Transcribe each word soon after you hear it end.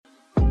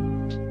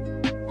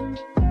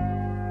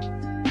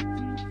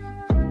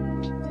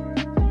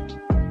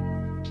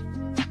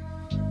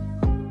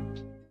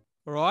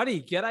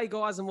Righty, g'day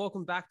guys, and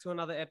welcome back to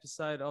another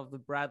episode of the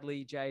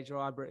Bradley J.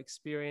 Dryber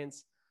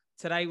Experience.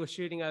 Today we're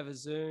shooting over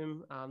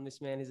Zoom. This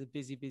man is a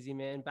busy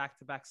man,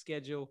 back-to-back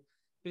schedule,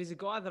 but he's a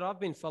guy that I've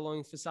been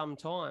following for some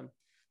time.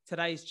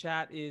 Today's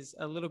chat is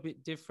a little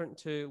bit different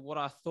to what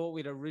I thought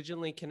we'd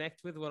originally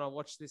connect with when I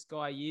watched this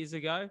guy years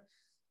ago.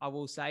 I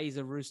will say he's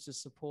a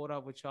Roosters supporter,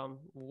 which I'm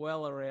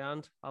well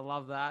around. I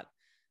love that.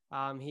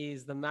 He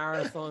is the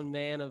marathon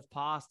man of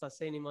past. I've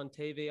seen him on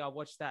TV. I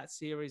watched that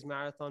series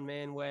Marathon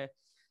Man where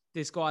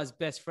this guy's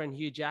best friend,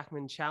 Hugh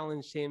Jackman,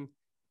 challenged him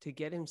to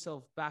get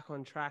himself back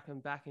on track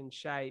and back in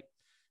shape.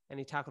 And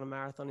he tackled a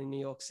marathon in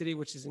New York City,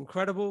 which is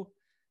incredible.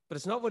 But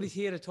it's not what he's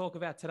here to talk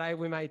about today.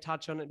 We may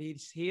touch on it.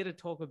 He's here to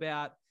talk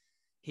about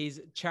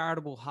his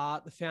charitable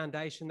heart, the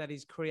foundation that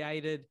he's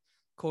created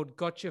called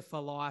Gotcha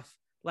for Life.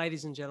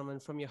 Ladies and gentlemen,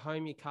 from your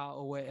home, your car,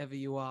 or wherever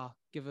you are,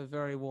 give a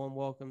very warm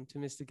welcome to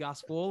Mr.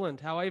 Gus Worland.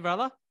 How are you,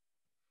 brother?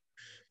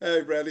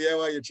 Hey, Bradley. How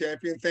are you,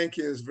 champion? Thank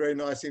you. It's a very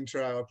nice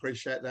intro. I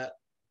appreciate that.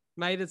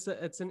 Mate, it's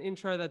an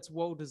intro that's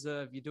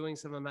well-deserved. You're doing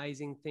some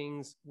amazing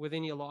things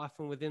within your life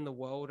and within the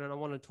world, and I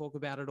want to talk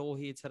about it all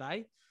here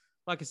today.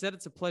 Like I said,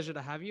 it's a pleasure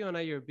to have you. I know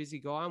you're a busy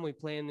guy, and we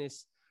planned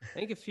this, I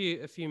think,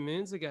 a few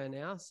moons ago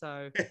now,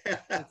 so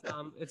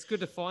it's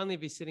good to finally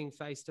be sitting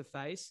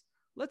face-to-face.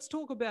 Let's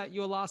talk about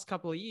your last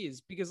couple of years,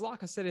 because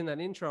like I said in that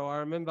intro, I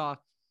remember,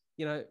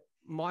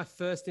 my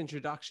first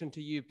introduction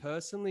to you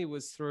personally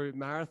was through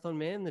Marathon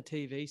Man, the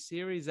TV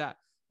series that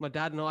my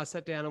dad and I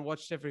sat down and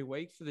watched every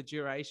week for the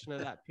duration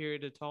of that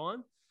period of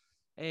time.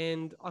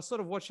 And I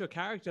sort of watched your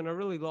character and I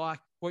really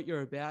like what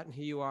you're about and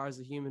who you are as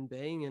a human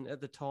being. And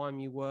at the time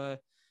you were,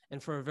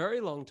 and for a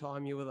very long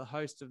time, you were the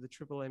host of the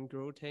Triple M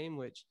Grill team,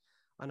 which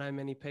I know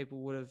many people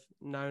would have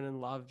known and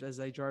loved as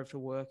they drove to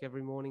work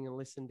every morning and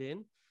listened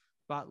in.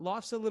 But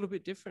life's a little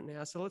bit different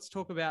now. So let's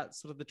talk about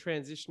sort of the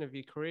transition of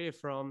your career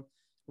from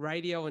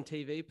radio and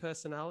TV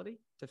personality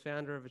to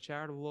founder of a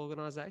charitable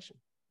organization.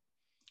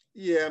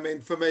 Yeah, I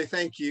mean, for me,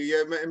 thank you.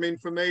 Yeah, I mean,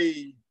 for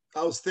me,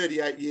 I was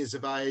 38 years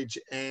of age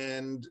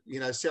and,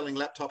 selling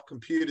laptop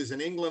computers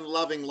in England,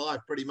 loving life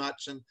pretty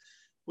much, and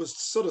was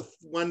sort of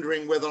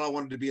wondering whether I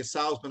wanted to be a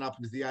salesman up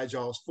into the age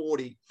I was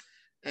 40.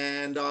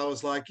 And I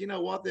was like, you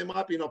know what, there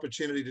might be an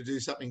opportunity to do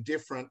something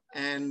different.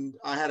 And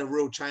I had a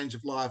real change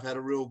of life, had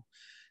a real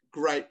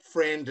great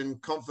friend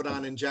and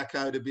confidant in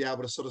Jacko to be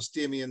able to sort of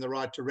steer me in the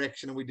right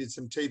direction. And we did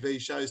some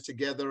TV shows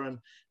together. And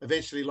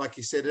eventually, like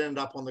you said, ended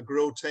up on the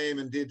grill team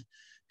and did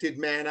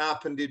Man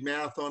Up and did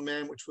Marathon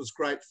Man, which was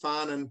great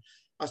fun. And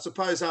I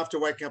suppose after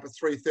waking up at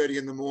 3:30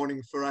 in the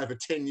morning for over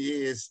 10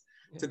 years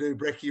to do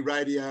Brekkie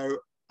Radio,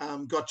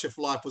 Gotcha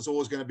for Life was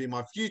always going to be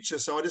my future.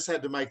 So I just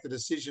had to make the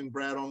decision,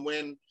 Brad, on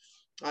when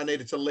I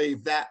needed to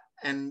leave that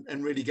and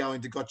really go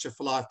into Gotcha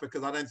for Life,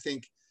 because I don't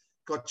think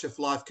Gotcha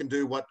for Life can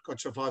do what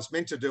Gotcha for Life's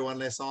meant to do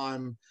unless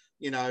I'm,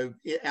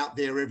 out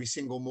there every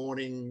single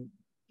morning,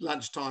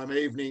 lunchtime,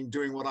 evening,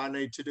 doing what I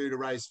need to do to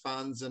raise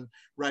funds and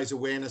raise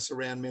awareness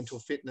around mental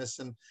fitness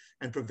and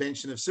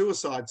prevention of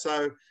suicide.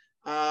 So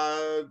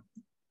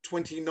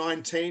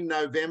 2019,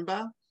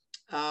 November,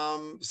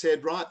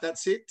 said, right,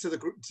 that's it, to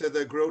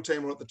the grill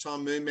team, or at the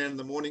time Moon Man in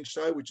the morning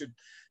show, which had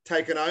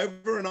taken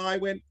over. And I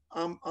went,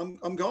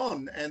 I'm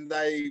gone. And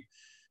they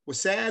were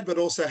sad, but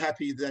also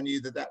happy. They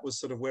knew that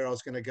was sort of where I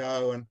was going to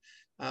go. And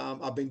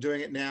I've been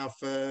doing it now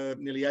for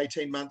nearly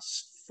 18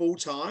 months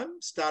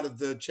full-time. Started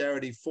the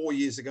charity 4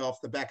 years ago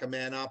off the back of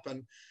Man Up.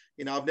 And,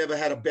 I've never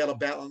had a better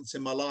balance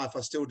in my life.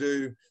 I still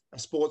do a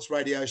sports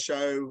radio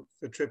show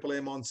for Triple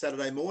M on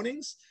Saturday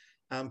mornings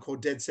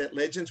called Dead Set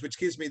Legends, which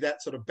gives me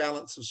that sort of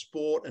balance of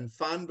sport and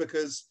fun,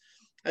 because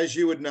as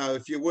you would know,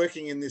 if you're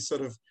working in this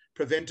sort of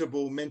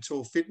preventable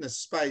mental fitness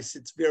space,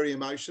 it's very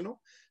emotional,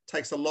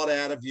 takes a lot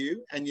out of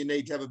you, and you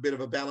need to have a bit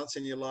of a balance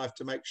in your life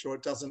to make sure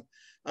it doesn't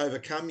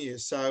overcome you.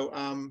 So,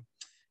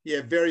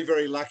 very,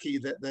 very lucky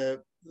that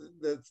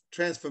the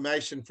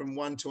transformation from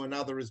one to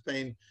another has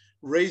been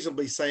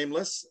reasonably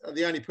seamless.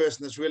 The only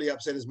person that's really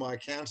upset is my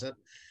accountant,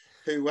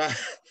 who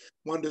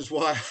wonders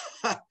why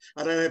I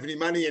don't have any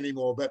money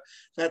anymore. But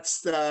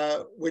that's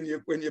when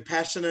you're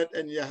passionate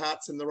and your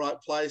heart's in the right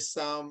place.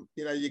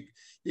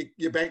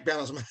 Your bank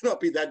balance may not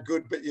be that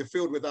good, but you're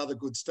filled with other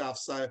good stuff.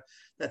 So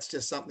that's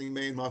just something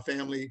me and my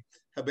family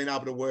have been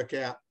able to work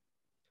out.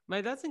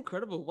 Mate, that's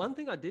incredible. One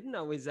thing I didn't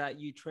know is that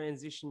you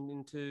transitioned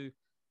into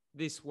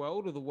this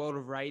world, or the world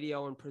of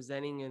radio and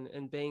presenting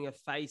and being a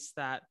face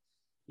that,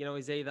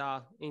 is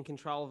either in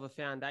control of a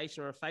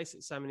foundation or a face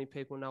that so many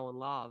people know and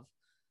love.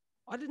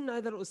 I didn't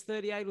know that it was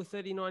 38 or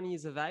 39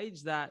 years of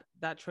age that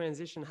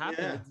transition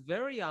happened.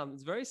 Yeah.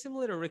 It's very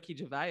similar to Ricky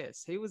Gervais.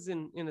 He was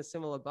in a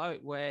similar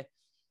boat where,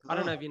 I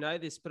don't know if you know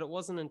this, but it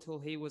wasn't until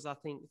he was, I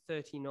think,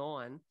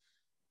 39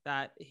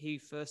 that he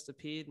first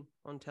appeared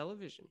on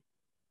television.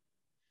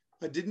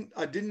 I didn't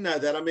know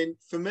that. I mean,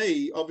 for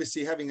me,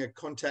 obviously having a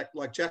contact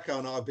like Jacko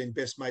and I have been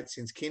best mates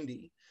since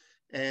kindy,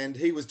 and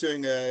he was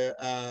doing a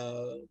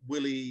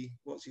Woody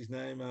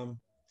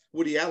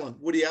Allen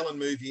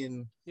movie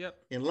in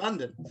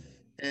London.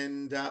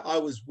 And I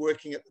was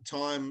working at the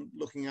time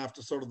looking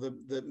after sort of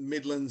the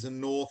Midlands and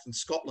North and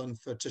Scotland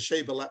for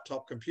Toshiba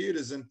laptop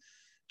computers. And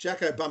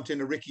Jacko bumped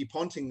into Ricky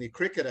Ponting, the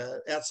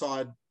cricketer,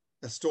 outside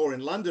a store in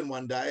London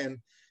one day. And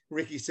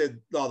Ricky said,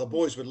 "Oh, the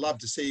boys would love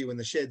to see you in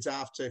the sheds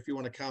after if you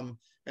want to come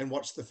and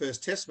watch the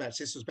first test match."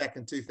 This was back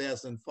in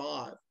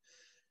 2005.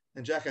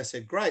 And Jacko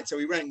said, "Great." So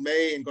he rang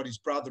me and got his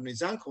brother and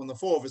his uncle, and the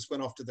four of us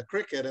went off to the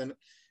cricket, and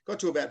got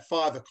to about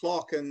 5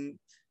 o'clock, and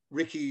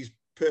Ricky's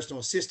personal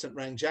assistant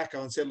rang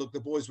Jacko and said, "Look, the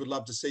boys would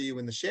love to see you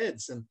in the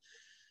sheds." And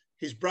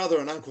his brother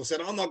and uncle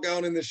said, "I'm not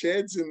going in the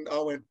sheds." And I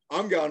went,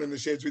 "I'm going in the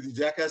sheds with you,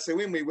 Jacko." So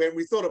when we went,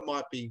 we thought it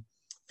might be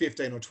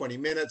 15 or 20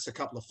 minutes, a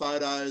couple of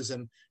photos,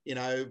 and,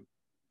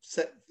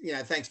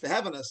 thanks for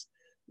having us.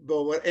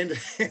 But what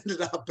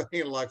ended up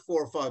being like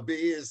 4 or 5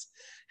 beers,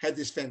 had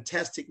this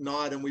fantastic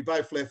night, and we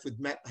both left with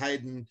Matt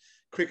Hayden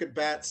cricket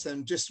bats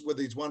and just with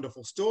these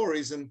wonderful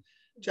stories. And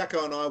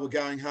Jacko and I were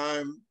going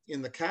home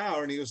in the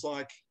car, and he was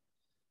like,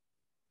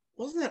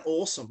 "Wasn't that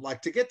awesome?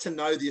 Like, to get to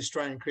know the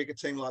Australian cricket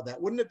team like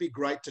that, wouldn't it be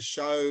great to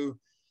show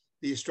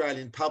the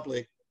Australian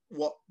public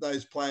what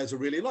those players are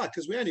really like?"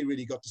 Because we only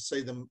really got to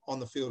see them on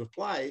the field of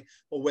play,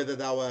 or whether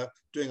they were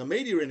doing a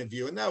media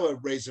interview, and they were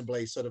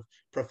reasonably sort of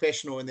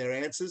professional in their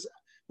answers.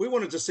 We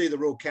wanted to see the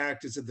real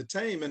characters of the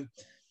team. And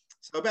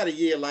so about a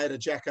year later,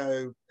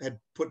 Jacko had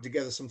put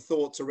together some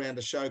thoughts around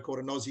a show called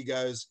An Aussie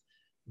Goes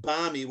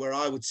Barmy, where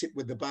I would sit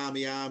with the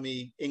Barmy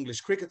Army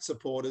English cricket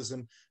supporters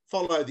and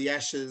follow the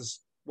Ashes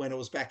when it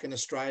was back in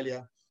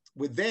Australia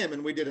with them.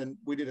 And we did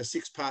a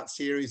 6-part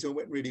series, and it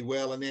went really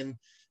well. And then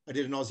I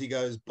did An Aussie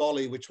Goes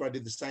Bolly, which I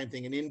did the same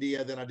thing in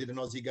India. Then I did An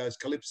Aussie Goes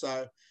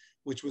Calypso,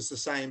 which was the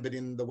same, but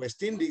in the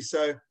West Indies.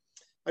 So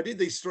I did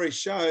these 3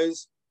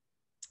 shows,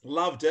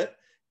 loved it,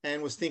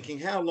 and was thinking,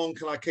 how long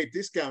can I keep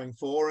this going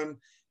for? And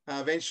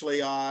eventually,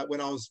 when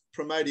I was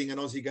promoting An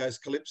Aussie Goes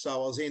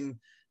Calypso, I was in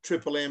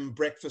Triple M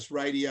breakfast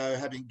radio,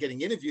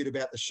 getting interviewed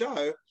about the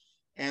show.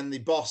 And the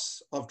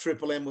boss of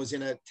Triple M was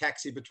in a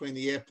taxi between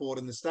the airport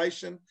and the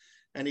station,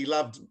 and he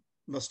loved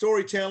my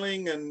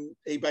storytelling. And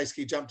he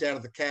basically jumped out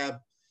of the cab,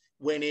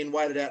 went in,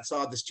 waited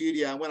outside the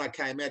studio. And when I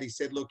came out, he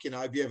said, "Look,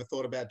 have you ever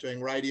thought about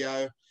doing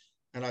radio?"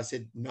 And I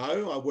said,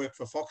 "No, I work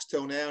for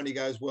Foxtel now." And he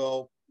goes,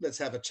 "Well, let's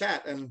have a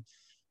chat." And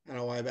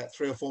anyway, about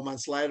 3 or 4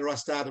 months later, I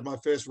started my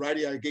first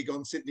radio gig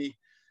on Sydney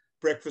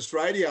breakfast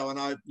radio. And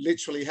I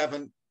literally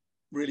haven't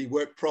really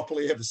worked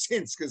properly ever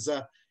since, because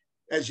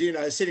as you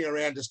know, sitting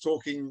around just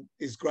talking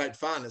is great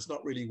fun. It's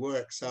not really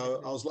work.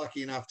 So I was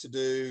lucky enough to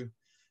do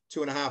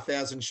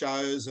 2,500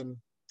 shows and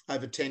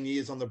over 10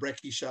 years on the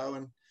Brekkie show.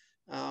 And,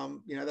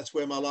 that's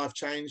where my life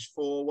changed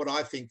for what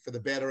I think for the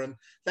better. And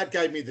that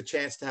gave me the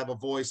chance to have a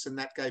voice. And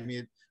that gave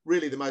me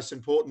really the most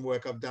important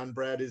work I've done,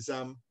 Brad, is,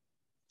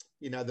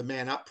 the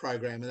Man Up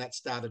program. And that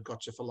started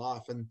Gotcha for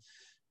Life. And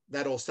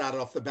that all started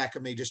off the back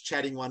of me just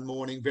chatting one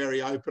morning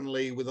very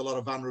openly with a lot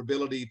of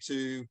vulnerability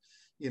to,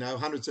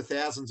 hundreds of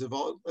thousands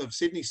of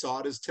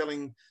Sydney-siders,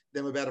 telling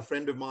them about a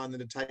friend of mine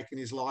that had taken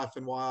his life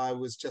and why I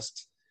was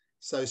just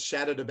so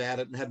shattered about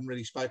it and hadn't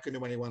really spoken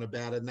to anyone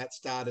about it. And that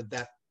started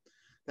that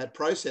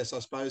process, I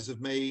suppose,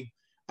 of me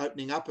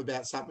opening up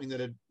about something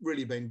that had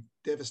really been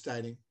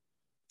devastating.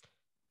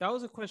 That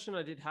was a question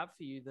I did have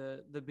for you,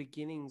 the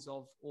beginnings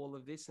of all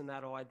of this and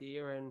that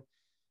idea. And,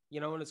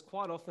 and it's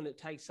quite often it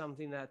takes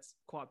something that's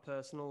quite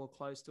personal or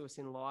close to us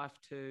in life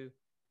to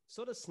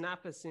sort of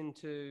snap us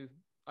into,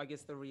 I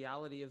guess, the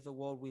reality of the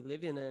world we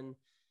live in.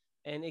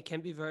 And it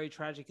can be very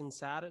tragic and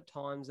sad at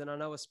times. And I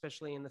know,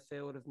 especially in the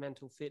field of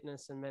mental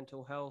fitness and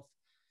mental health,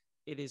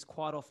 it is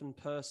quite often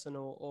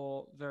personal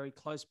or very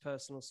close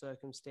personal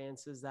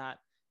circumstances that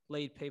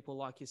lead people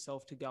like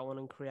yourself to go on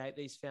and create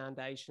these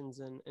foundations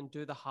and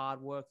do the hard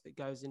work that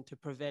goes into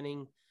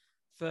preventing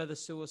further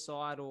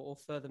suicide or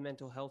further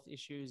mental health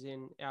issues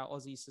in our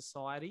Aussie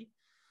society.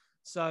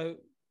 So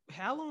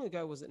how long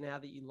ago was it now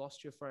that you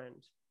lost your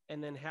friend?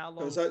 And then how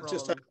long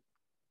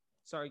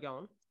Sorry, go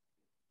on.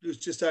 It was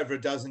just over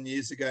a dozen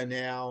years ago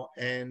now.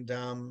 And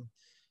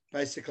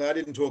basically, I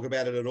didn't talk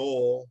about it at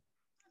all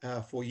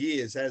for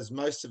years, as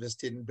most of us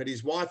didn't. But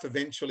his wife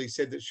eventually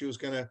said that she was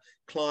going to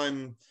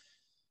climb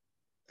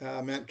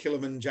Mount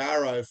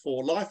Kilimanjaro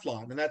for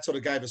Lifeline. And that sort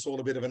of gave us all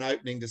a bit of an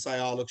opening to say,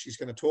 oh, look, she's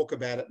going to talk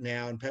about it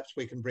now and perhaps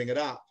we can bring it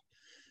up.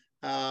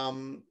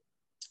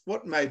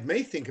 What made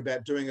me think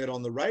about doing it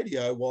on the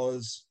radio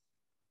was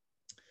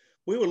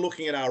we were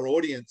looking at our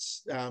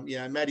audience,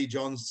 Matty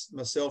Johns,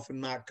 myself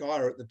and Mark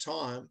Geyer at the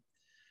time,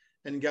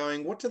 and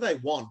going, what do they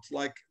want?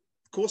 Like,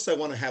 of course, they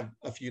want to have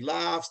a few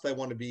laughs. They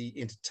want to be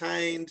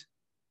entertained.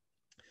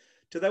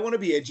 Do they want to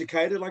be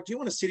educated? Like, do you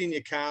want to sit in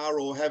your car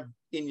or have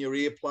in your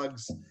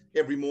earplugs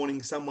every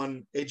morning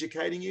someone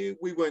educating you?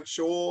 We weren't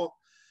sure.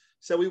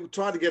 So we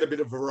tried to get a bit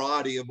of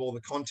variety of all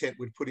the content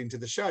we'd put into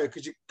the show,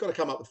 because you've got to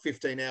come up with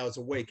 15 hours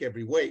a week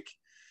every week.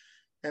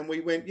 And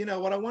we went, you know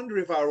what, I wonder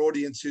if our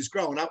audience who's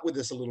growing up with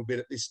us a little bit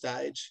at this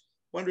stage,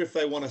 wonder if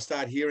they want to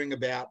start hearing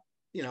about,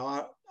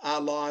 our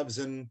lives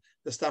and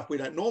the stuff we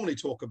don't normally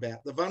talk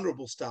about, the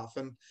vulnerable stuff.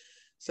 And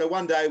so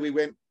one day we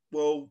went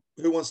well,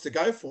 who wants to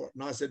go for it?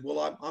 And I said,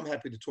 well, I'm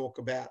happy to talk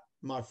about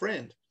my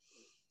friend.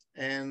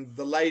 And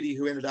the lady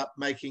who ended up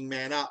making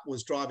Man Up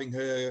was driving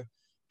her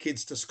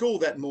kids to school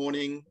that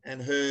morning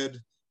and heard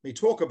me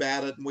talk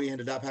about it. And we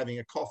ended up having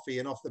a coffee.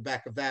 And off the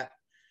back of that,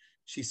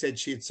 she said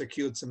she had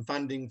secured some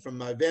funding from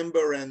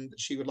Movember and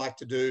she would like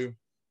to do,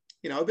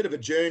 a bit of a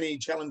journey,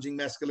 challenging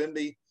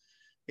masculinity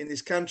in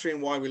this country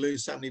and why we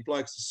lose so many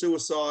blokes to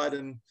suicide.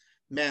 And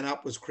Man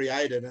Up was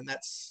created. And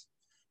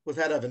we've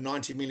had over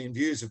 90 million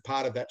views of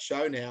part of that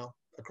show now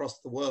across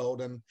the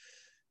world. And,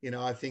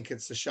 I think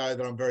it's a show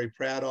that I'm very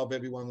proud of.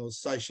 Everyone was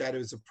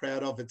associated is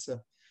proud of. It's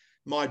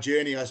my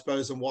journey, I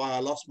suppose, and why I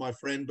lost my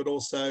friend, but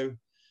also,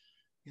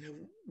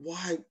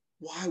 why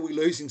are we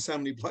losing so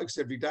many blokes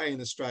every day in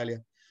Australia?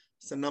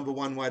 It's the number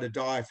one way to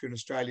die if you're an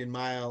Australian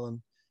male,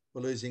 and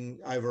we're losing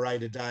over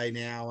 8 a day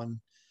now. And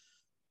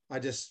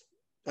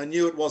I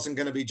knew it wasn't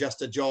going to be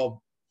just a job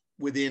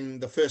within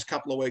the first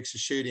couple of weeks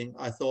of shooting.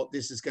 I thought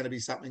this is going to be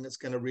something that's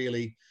going to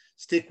really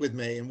stick with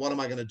me. And what am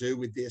I going to do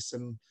with this?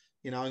 And,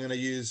 I'm going to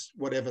use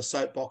whatever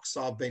soapbox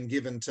I've been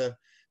given to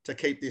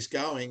keep this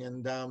going.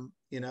 And,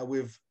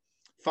 we've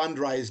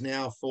fundraised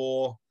now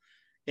for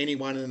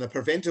anyone in the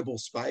preventable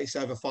space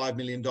over $5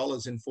 million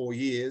in 4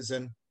 years.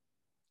 And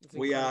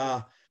we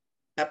are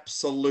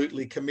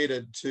absolutely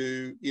committed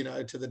to,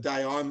 to the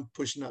day I'm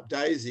pushing up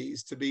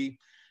daisies to be,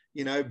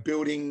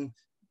 building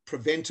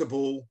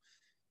preventable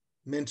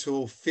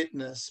mental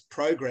fitness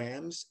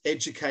programs,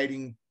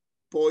 educating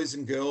boys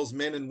and girls,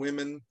 men and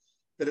women,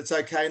 that it's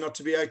okay not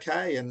to be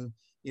okay. And,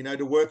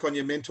 to work on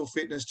your mental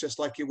fitness, just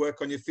like you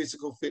work on your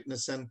physical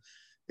fitness. And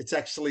it's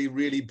actually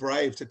really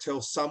brave to tell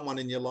someone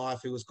in your life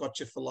who has got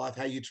you for life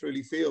how you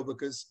truly feel,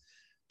 because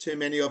too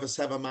many of us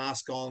have a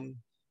mask on.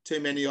 Too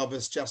many of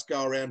us just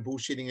go around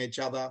bullshitting each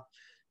other.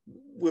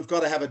 We've got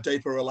to have a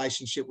deeper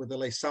relationship with at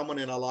least someone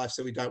in our life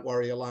so we don't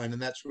worry alone.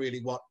 And that's really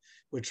what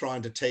we're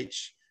trying to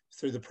teach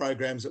through the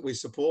programs that we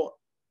support.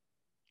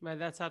 Mate,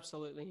 that's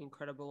absolutely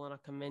incredible, and I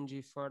commend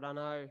you for it. I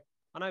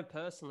know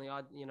personally,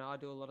 I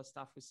do a lot of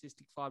stuff with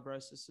Cystic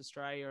Fibrosis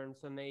Australia, and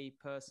for me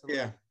personally,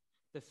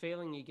 the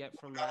feeling you get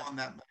from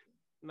that,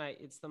 mate,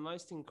 it's the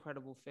most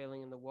incredible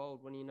feeling in the world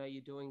when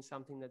you're doing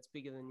something that's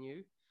bigger than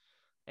you.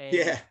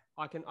 And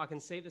I can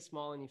see the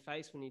smile on your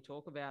face when you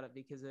talk about it,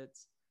 because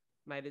it's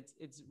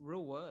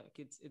real work.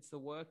 It's the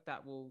work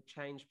that will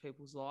change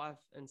people's life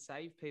and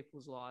save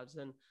people's lives.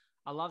 And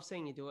I love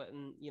seeing you do it.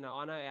 And,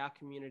 I know our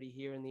community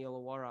here in the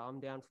Illawarra, I'm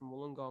down from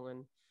Wollongong,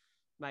 and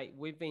mate,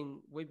 we've been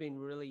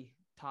really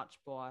touched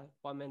by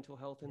mental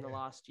health in the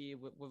last year.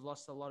 We've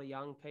lost a lot of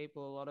young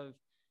people, a lot of,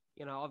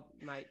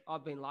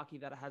 I've been lucky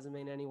that it hasn't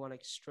been anyone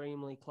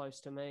extremely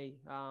close to me.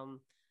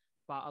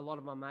 But a lot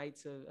of my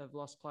mates have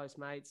lost close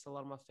mates. A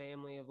lot of my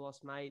family have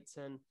lost mates.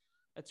 And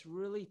it's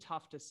really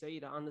tough to see,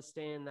 to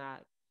understand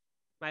that,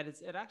 mate,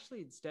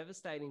 it's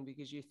devastating,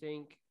 because you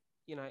think,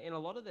 in a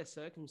lot of their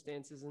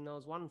circumstances, and there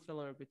was one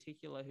fella in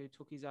particular who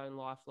took his own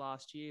life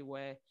last year,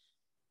 where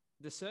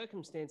the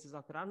circumstances,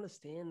 I could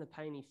understand the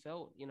pain he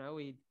felt.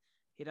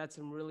 He'd had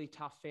some really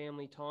tough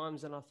family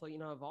times. And I thought,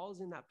 if I was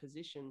in that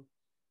position,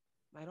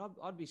 mate,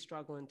 I'd be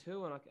struggling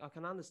too. And I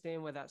can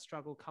understand where that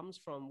struggle comes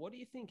from. What do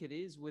you think it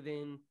is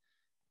within?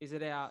 Is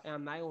it our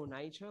male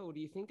nature, or do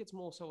you think it's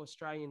more so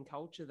Australian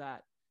culture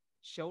that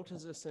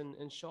shelters us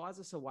and shies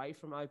us away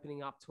from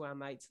opening up to our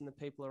mates and the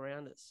people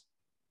around us?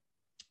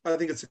 I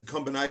think it's a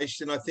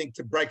combination. I think,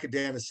 to break it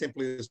down as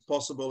simply as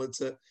possible,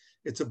 it's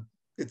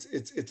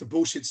a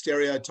bullshit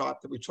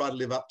stereotype that we try to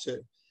live up to,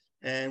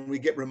 and we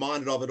get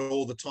reminded of it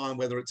all the time,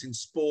 whether it's in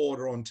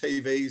sport or on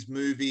TVs,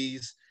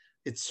 movies.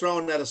 It's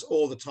thrown at us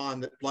all the time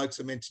that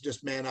blokes are meant to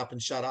just man up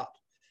and shut up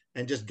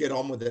and just get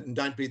on with it, and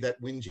don't be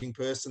that whinging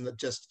person that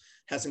just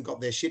hasn't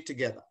got their shit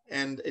together.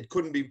 And it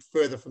couldn't be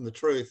further from the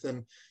truth.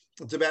 And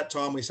it's about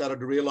time we started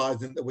to realize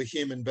that we're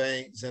human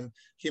beings, and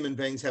human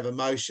beings have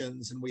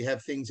emotions, and we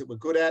have things that we're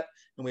good at,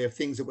 and we have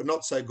things that we're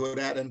not so good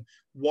at. And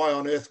why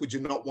on earth would you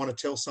not want to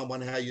tell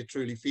someone how you're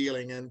truly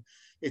feeling? And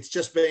it's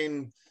just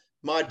been,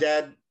 my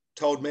dad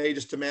told me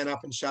just to man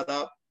up and shut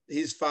up.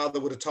 His father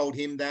would have told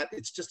him that.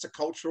 It's just a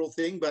cultural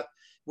thing, but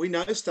we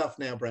know stuff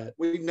now, Brad.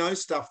 We know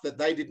stuff that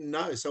they didn't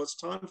know. So it's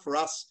time for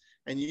us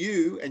and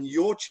you and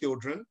your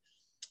children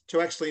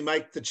to actually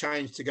make the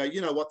change, to go,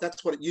 you know what,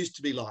 that's what it used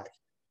to be like,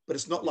 but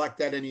it's not like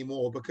that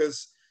anymore.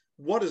 Because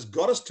what has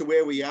got us to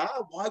where we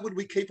are, why would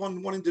we keep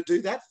on wanting to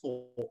do that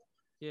for?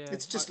 Yeah,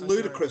 it's just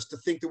ludicrous to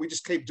think that we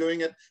just keep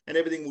doing it and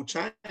everything will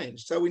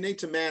change. So we need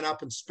to man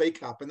up and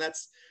speak up. And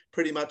that's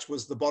pretty much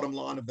was the bottom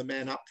line of the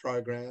Man Up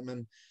program.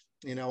 And,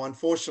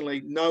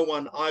 unfortunately, no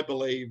one, I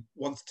believe,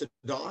 wants to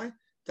die.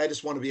 They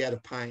just want to be out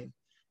of pain.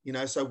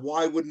 So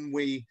why wouldn't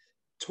we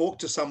talk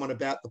to someone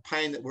about the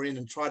pain that we're in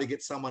and try to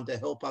get someone to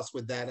help us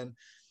with that? And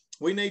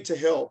we need to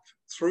help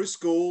through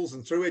schools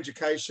and through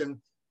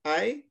education,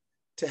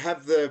 to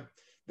have the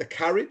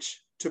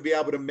courage to be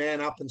able to man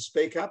up and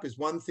speak up is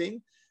one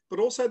thing, but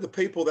also the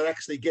people that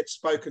actually get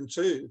spoken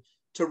to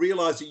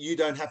realize that you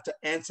don't have to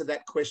answer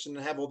that question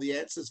and have all the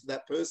answers for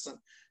that person.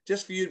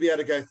 Just for you to be able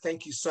to go,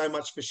 thank you so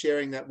much for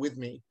sharing that with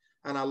me.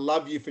 And I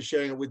love you for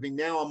sharing it with me.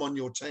 Now I'm on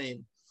your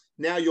team.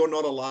 Now you're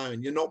not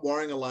alone. You're not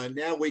worrying alone.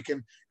 Now we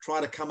can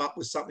try to come up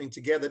with something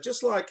together.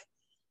 Just like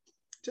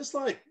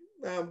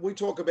we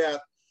talk about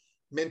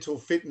mental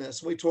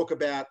fitness. We talk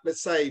about,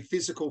 let's say,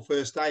 physical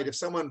first aid. If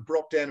someone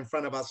dropped down in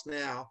front of us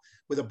now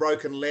with a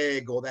broken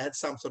leg or they had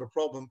some sort of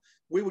problem,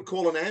 we would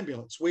call an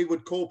ambulance. We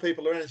would call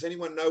people around. Does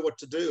anyone know what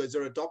to do? Is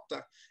there a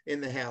doctor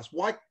in the house?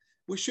 Why?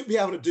 We should be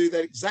able to do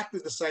that exactly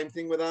the same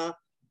thing with our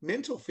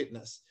mental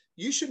fitness.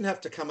 You shouldn't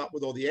have to come up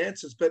with all the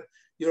answers, but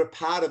you're a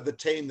part of the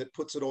team that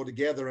puts it all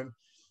together. And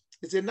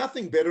is there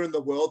nothing better in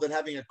the world than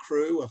having a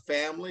crew, a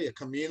family, a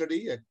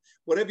community,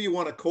 whatever you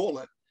want to call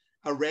it,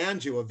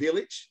 around you, a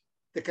village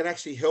that can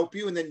actually help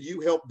you, and then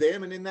you help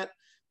them. And in that,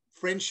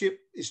 friendship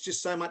is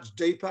just so much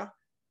deeper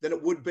than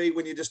it would be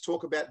when you just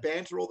talk about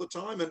banter all the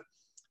time. And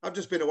I've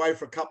just been away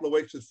for a couple of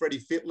weeks with Freddie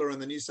Fittler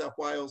and the New South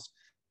Wales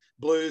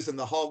Blues and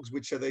the Hogs,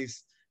 which are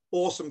these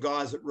awesome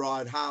guys that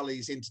ride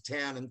Harleys into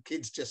town, and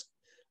kids just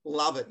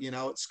love it,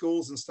 at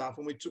schools and stuff.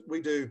 And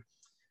we do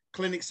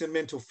clinics in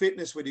mental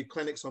fitness. We do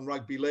clinics on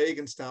rugby league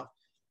and stuff.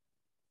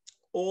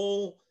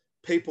 All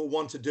people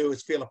want to do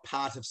is feel a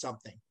part of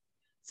something.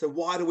 So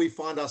why do we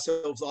find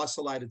ourselves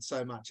isolated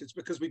so much? It's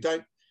because we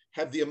don't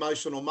have the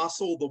emotional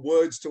muscle, the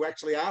words to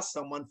actually ask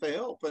someone for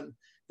help. And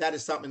that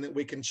is something that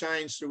we can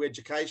change through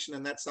education.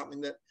 And that's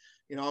something that,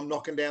 I'm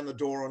knocking down the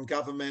door on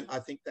government. I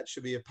think that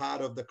should be a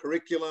part of the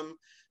curriculum.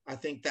 I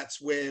think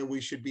that's where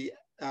we should be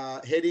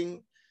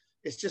heading.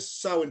 It's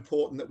just so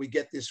important that we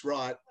get this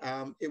right.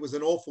 It was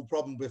an awful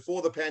problem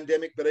before the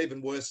pandemic, but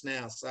even worse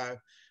now. So,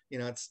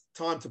 it's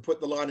time to put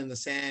the line in the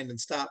sand and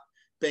start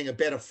being a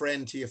better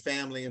friend to your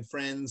family and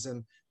friends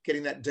and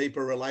getting that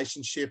deeper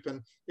relationship.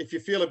 And if you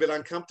feel a bit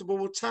uncomfortable,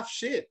 well, tough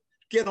shit,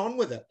 get on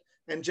with it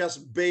and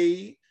just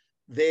be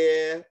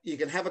there. You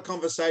can have a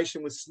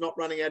conversation with snot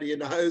running out of your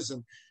nose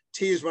and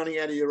tears running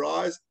out of your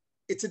eyes.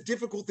 It's a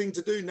difficult thing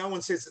to do. No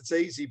one says it's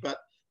easy, but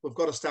we've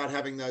got to start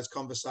having those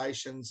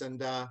conversations. And,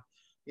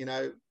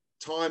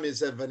 time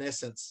is of an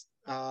essence,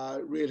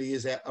 really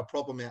is a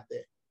problem out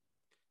there.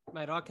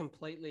 Mate, I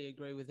completely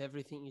agree with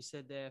everything you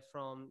said there,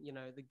 from,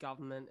 the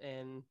government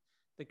and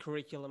the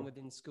curriculum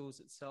within schools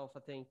itself.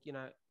 I think,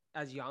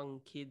 as young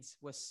kids,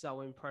 we're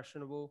so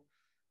impressionable.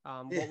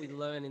 What we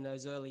learn in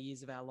those early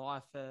years of our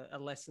life are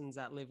lessons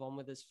that live on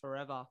with us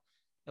forever.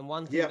 And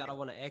one thing that I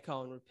want to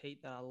echo and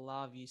repeat that I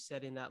love you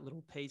said in that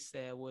little piece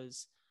there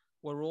was,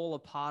 we're all a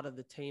part of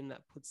the team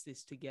that puts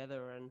this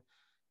together.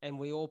 And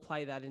we all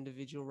play that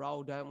individual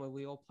role, don't we?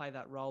 We all play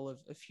that role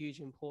of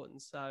huge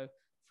importance. So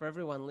for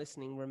everyone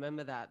listening,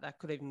 remember that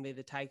could even be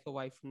the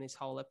takeaway from this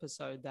whole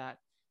episode, that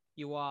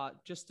you are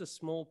just a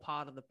small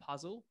part of the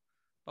puzzle,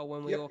 but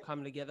when we all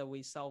come together,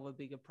 we solve a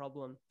bigger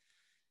problem.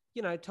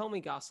 Tell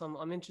me, Gus,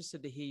 I'm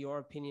interested to hear your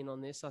opinion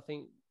on this. I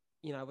think,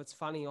 it's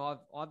funny.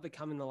 I've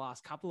become in the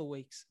last couple of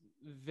weeks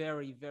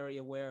very, very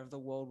aware of the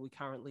world we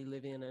currently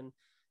live in.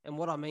 And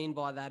what I mean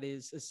by that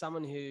is, as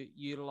someone who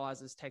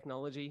utilizes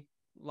technology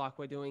like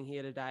we're doing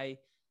here today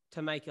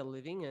to make a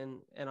living,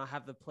 and I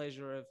have the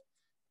pleasure of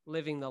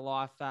living the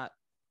life that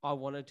I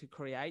wanted to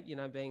create,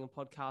 being a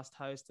podcast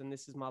host, and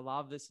this is my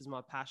love, this is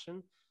my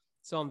passion.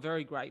 So I'm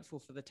very grateful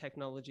for the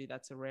technology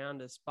that's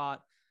around us.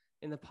 But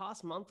in the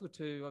past month or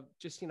two, I've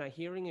just,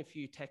 hearing a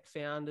few tech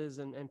founders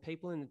and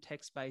people in the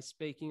tech space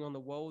speaking on the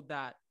world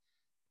that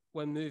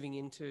we're moving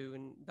into,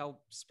 and they'll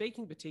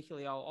speaking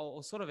particularly,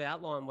 I'll sort of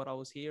outline what I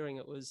was hearing.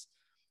 It was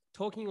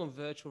talking on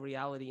virtual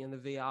reality and the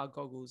VR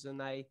goggles, and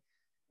they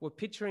were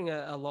picturing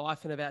a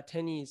life in about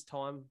 10 years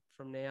time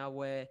from now,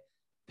 where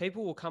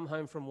people will come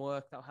home from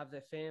work, they'll have their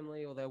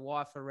family or their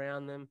wife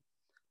around them.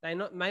 They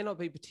may not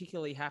be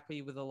particularly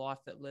happy with the life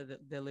that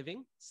they're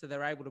living, so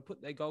they're able to put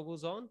their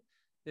goggles on.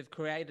 They've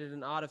created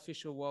an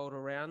artificial world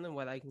around them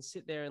where they can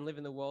sit there and live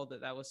in the world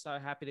that they were so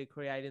happy to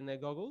create in their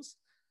goggles,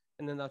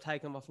 and then they'll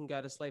take them off and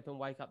go to sleep and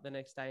wake up the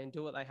next day and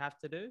do what they have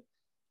to do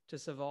to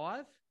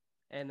survive,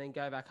 and then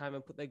go back home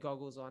and put their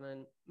goggles on.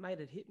 And mate,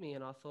 it hit me,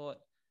 and I thought,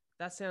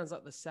 that sounds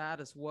like the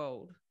saddest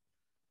world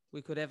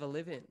we could ever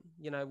live in.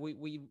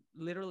 We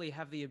literally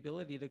have the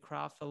ability to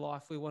craft the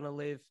life we want to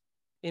live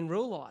in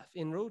real life,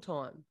 in real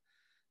time.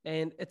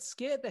 And it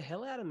scared the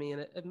hell out of me.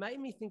 And it made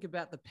me think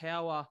about the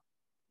power,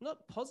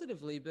 not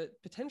positively, but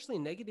potentially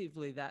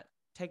negatively, that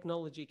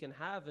technology can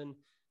have. And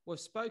we've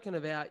spoken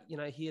about,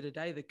 here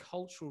today, the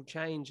cultural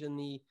change and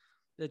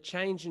the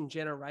change in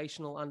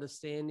generational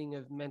understanding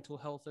of mental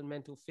health and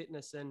mental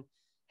fitness, and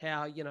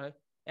how,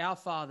 our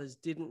fathers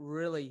didn't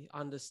really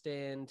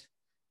understand,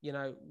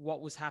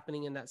 what was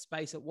happening in that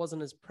space. It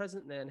wasn't as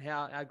present then.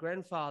 How our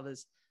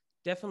grandfathers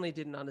definitely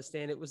didn't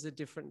understand. It was a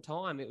different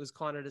time. It was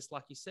kind of just,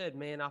 like you said,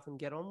 man up and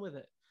get on with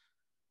it.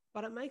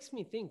 But it makes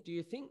me think, do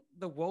you think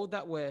the world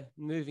that we're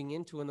moving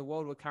into and the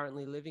world we're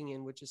currently living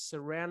in, which is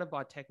surrounded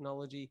by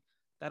technology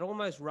that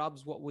almost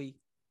rubs what we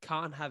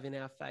can't have in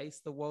our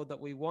face, the world that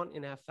we want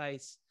in our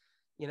face,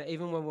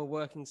 even when we're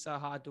working so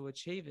hard to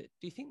achieve it,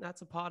 do you think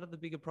that's a part of the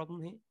bigger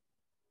problem here?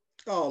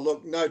 Oh,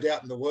 look, no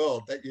doubt in the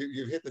world that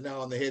you've hit the nail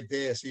on the head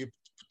there. So you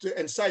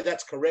and say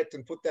that's correct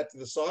and put that to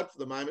the side for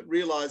the moment,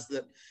 realize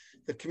that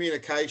the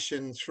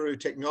communication through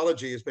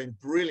technology has been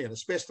brilliant,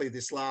 especially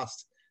this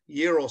last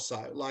year or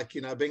so. Like,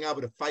 being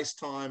able to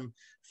FaceTime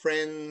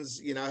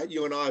friends, you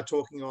and I are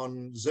talking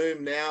on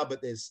Zoom now,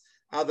 but there's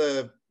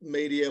other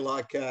media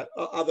like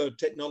other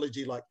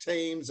technology like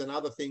Teams and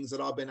other things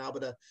that I've been able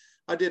to.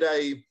 I did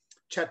a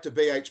chat to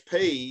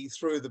BHP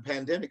through the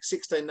pandemic,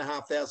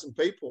 16,500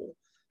 people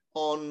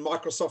on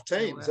Microsoft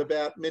Teams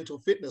about mental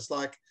fitness.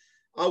 Like,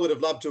 I would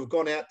have loved to have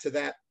gone out to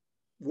that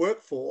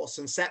workforce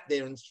and sat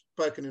there and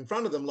spoken in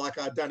front of them like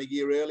I'd done a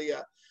year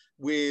earlier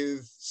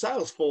with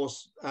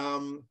Salesforce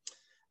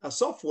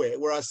software,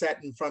 where I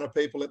sat in front of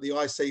people at the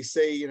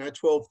ICC,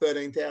 12,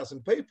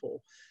 13,000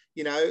 people,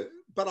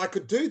 but I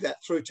could do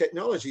that through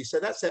technology. So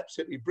that's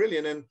absolutely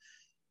brilliant. And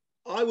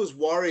I was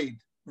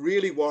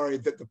really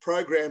worried that the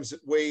programs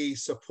that we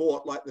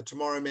support, like the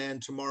Tomorrow Man,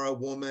 Tomorrow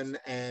Woman,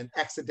 and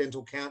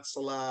Accidental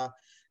Counsellor,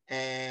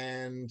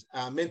 and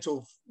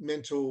mental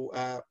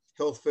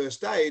health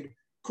first aid,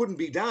 couldn't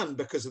be done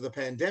because of the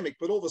pandemic.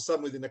 But all of a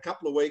sudden, within a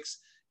couple of weeks,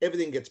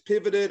 everything gets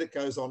pivoted, it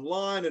goes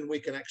online, and we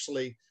can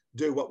actually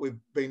do what we've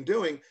been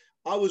doing.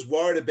 I was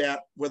worried about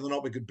whether or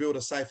not we could build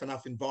a safe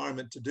enough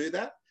environment to do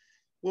that.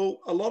 Well,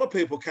 a lot of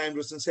people came to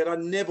us and said, I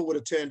never would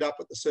have turned up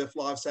at the Surf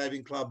Life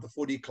Saving Club, the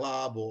footy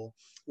club, or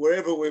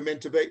wherever we're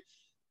meant to be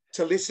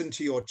to listen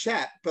to your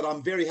chat, but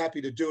I'm very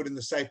happy to do it in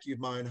the safety of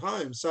my own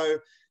home. So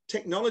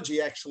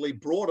technology actually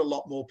brought a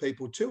lot more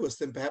people to us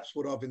than perhaps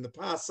would have in the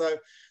past. So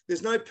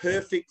there's no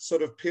perfect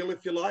sort of pill,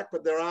 if you like,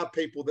 but there are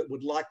people that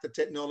would like the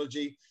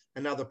technology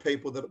and other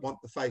people that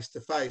want the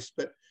face-to-face.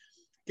 But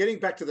getting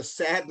back to the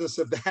sadness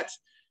of that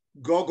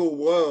goggle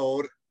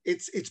world,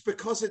 it's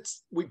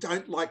because we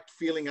don't like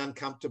feeling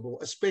uncomfortable,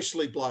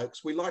 especially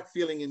blokes. We like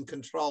feeling in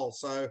control.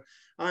 So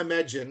I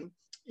imagine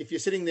if you're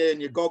sitting there in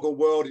your goggle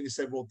world and you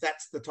said, well,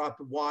 that's the type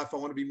of wife I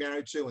want to be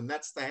married to, and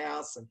that's the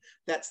house, and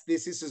that's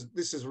this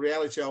is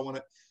reality I want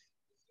to,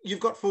 you've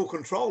got full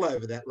control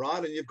over that,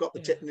 right? And you've got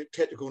the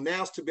technical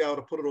nous to be able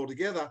to put it all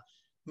together.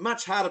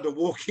 Much harder to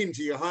walk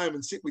into your home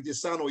and sit with your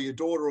son or your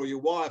daughter or your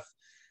wife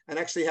and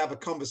actually have a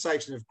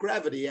conversation of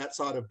gravity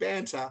outside of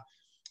banter.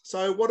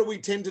 So what do we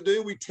tend to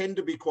do? We tend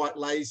to be quite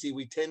lazy.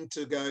 We tend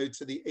to go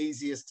to the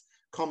easiest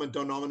common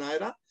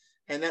denominator.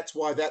 And that's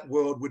why that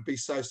world would be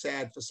so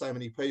sad for so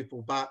many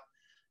people. But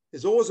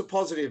there's always a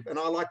positive. And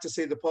I like to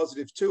see the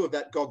positive too of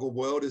that goggle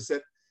world, is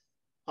that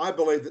I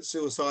believe that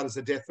suicide is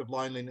a death of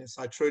loneliness.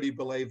 I truly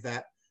believe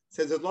that.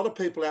 So there's a lot of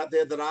people out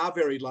there that are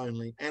very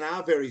lonely and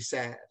are very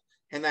sad,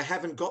 and they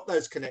haven't got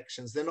those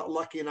connections. They're not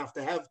lucky enough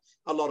to have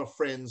a lot of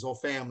friends or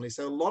family.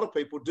 So a lot of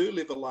people do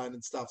live alone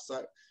and stuff.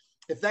 So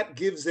if that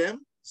gives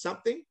them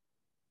something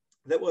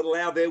that would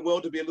allow their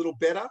world to be a little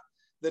better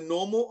than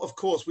normal, of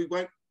course,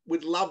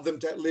 we'd love them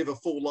to live a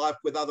full life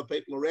with other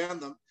people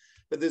around them.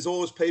 But there's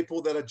always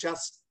people that are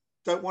just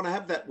don't want to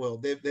have that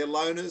world. They're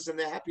loners and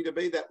they're happy to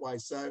be that way.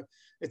 So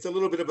it's a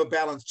little bit of a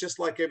balance, just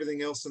like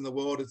everything else in the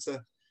world.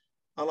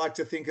 I like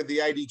to think of the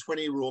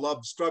 80-20 rule.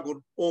 I've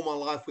struggled all my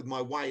life with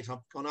my weight.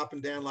 I've gone up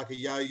and down like a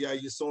yo-yo.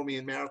 You saw me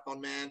in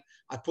Marathon Man.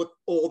 I put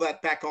all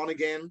that back on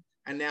again,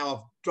 and now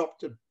I've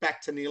dropped it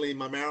back to nearly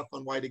my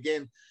marathon weight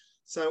again.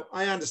 So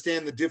I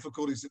understand the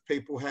difficulties that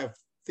people have.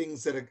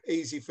 Things that are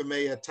easy for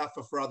me are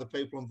tougher for other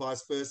people and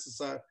vice versa.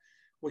 So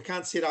we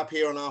can't sit up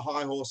here on our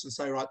high horse and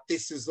say, right,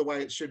 this is the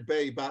way it should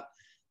be. But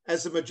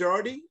as a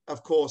majority,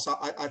 of course,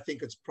 I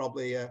think it's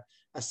probably a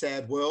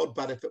sad world.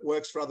 But if it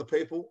works for other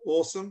people,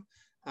 awesome.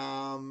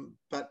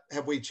 But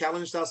have we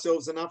challenged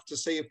ourselves enough to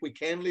see if we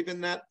can live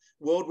in that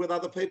world with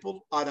other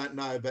people? I don't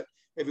know, but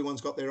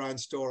everyone's got their own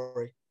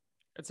story.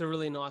 It's a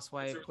really nice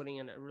way of putting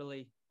it, a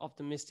really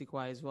optimistic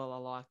way as well. I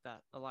like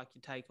that. I like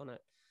your take on it.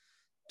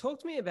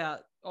 Talk to me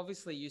about,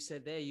 obviously you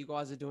said there, you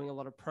guys are doing a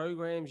lot of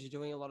programs, you're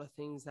doing a lot of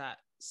things that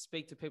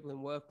speak to people in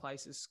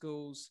workplaces,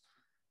 schools.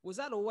 Was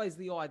that always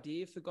the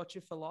idea for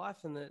Gotcha for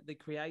Life and the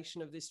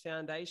creation of this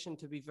foundation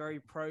to be very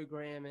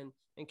program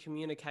and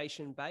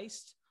communication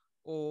based,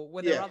 or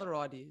were there other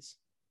ideas?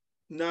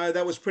 No,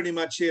 that was pretty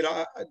much it.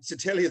 To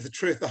tell you the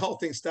truth, the whole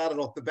thing started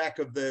off the back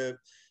of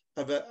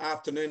an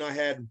afternoon I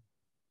had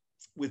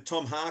with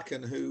Tom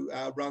Harkin, who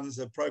runs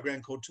a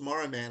program called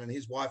Tomorrow Man, and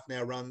his wife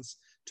now runs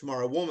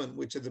Tomorrow Woman,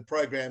 which are the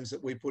programs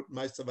that we put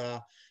most of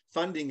our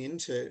funding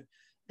into.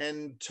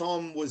 And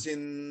Tom was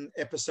in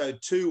episode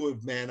 2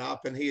 of Man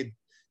Up, and he had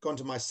gone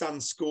to my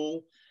son's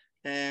school,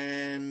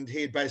 and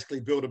he had basically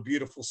built a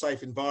beautiful,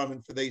 safe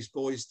environment for these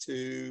boys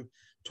to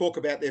talk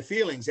about their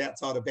feelings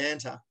outside of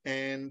banter.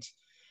 And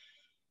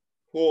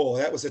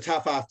that was a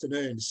tough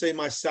afternoon to see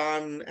my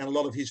son and a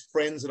lot of his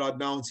friends that I'd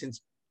known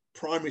since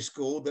primary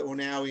school that were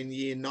now in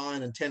year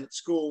 9 and 10 at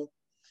school,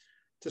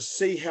 to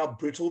see how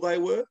brittle they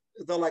were.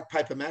 They're like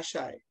paper mache.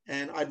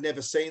 And I'd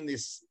never seen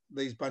these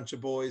bunch of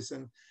boys,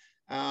 and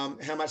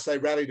how much they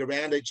rallied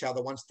around each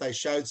other once they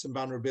showed some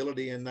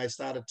vulnerability and they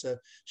started to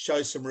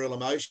show some real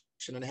emotion,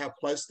 and how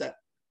close that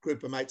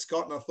group of mates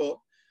got. And I thought,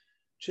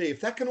 gee,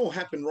 if that can all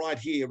happen right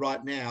here,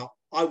 right now,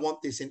 I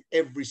want this in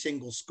every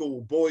single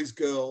school, boys,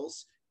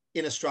 girls,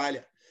 in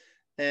Australia.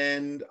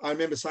 And I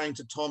remember saying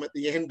to Tom at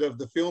the end of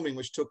the filming,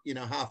 which took,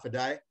 half a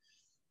day,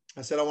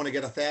 I said, I want to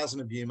get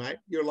 1,000 of you, mate.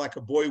 You're like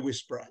a boy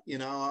whisperer.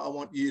 I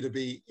want you to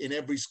be in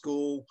every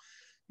school.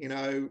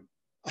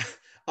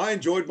 I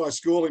enjoyed my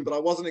schooling, but I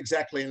wasn't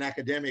exactly an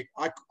academic.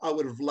 I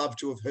would have loved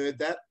to have heard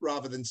that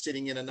rather than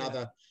sitting in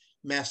another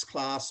maths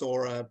class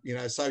or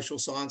a, social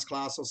science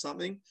class or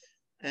something.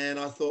 And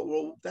I thought,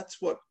 well, that's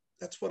what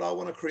I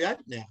want to create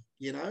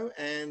now,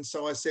 And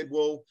so I said,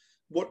 well,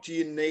 what do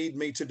you need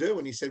me to do?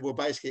 And he said, well,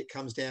 basically it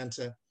comes down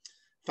to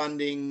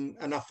funding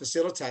enough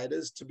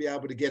facilitators to be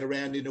able to get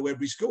around into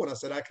every school. And I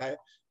said, okay,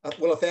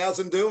 well,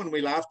 1,000 do. And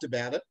we laughed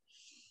about it.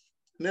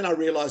 And then I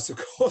realized, of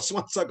course,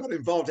 once I got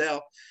involved,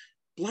 how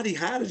bloody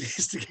hard it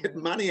is to get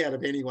money out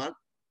of anyone.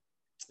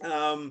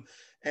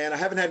 And I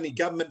haven't had any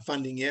government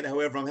funding yet.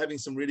 However, I'm having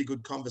some really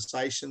good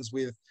conversations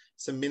with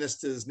some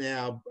ministers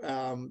now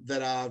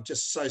that are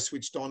just so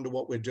switched on to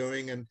what we're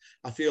doing. And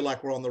I feel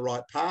like we're on the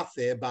right path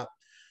there. But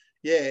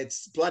yeah,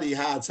 it's bloody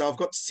hard. So I've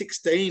got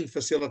 16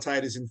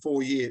 facilitators in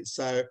 4 years.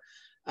 So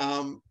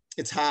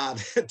it's hard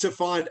to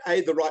find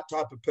the right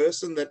type of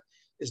person that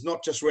is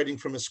not just reading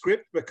from a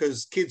script,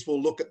 because kids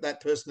will look at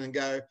that person and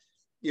go,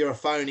 you're a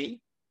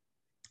phony.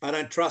 I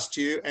don't trust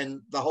you.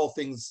 And the whole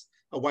thing's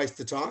a waste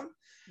of time.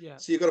 Yeah.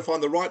 So you've got to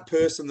find the right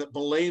person that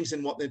believes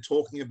in what they're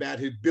talking about,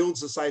 who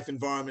builds a safe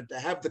environment to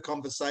have the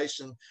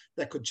conversation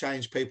that could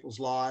change people's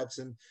lives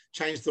and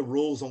change the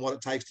rules on what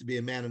it takes to be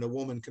a man and a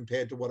woman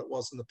compared to what it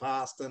was in the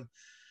past. And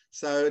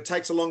so it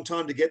takes a long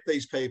time to get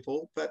these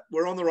people, but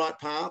we're on the right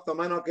path. I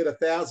may not get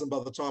 1,000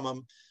 by the time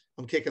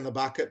I'm kicking the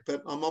bucket,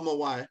 but I'm on my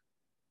way.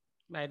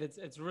 Mate,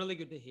 it's really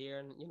good to hear.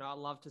 And, I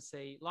love to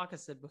see, like I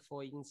said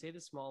before, you can see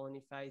the smile on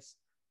your face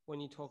when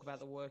you talk about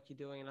the work you're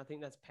doing. And I think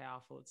that's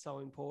powerful. It's so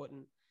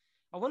important.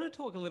 I want to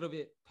talk a little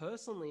bit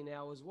personally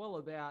now as well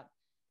about,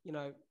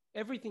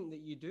 everything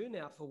that you do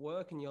now for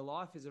work in your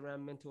life is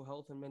around mental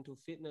health and mental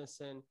fitness.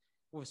 And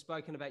we've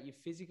spoken about your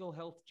physical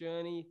health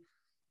journey.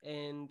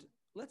 And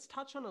let's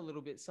touch on a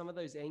little bit some of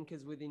those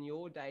anchors within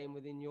your day and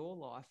within your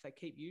life that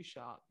keep you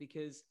sharp,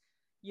 because,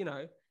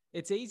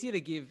 it's easy to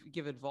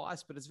give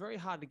advice, but it's very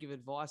hard to give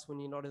advice when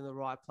you're not in the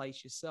right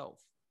place yourself.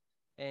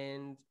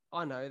 And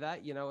I know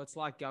that, it's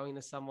like going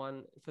to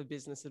someone for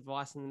business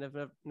advice and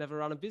never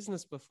run a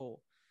business before.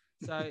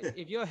 So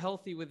if you're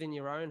healthy within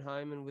your own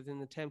home and within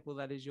the temple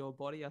that is your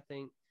body, I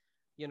think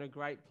you're in a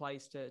great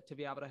place to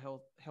be able to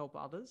help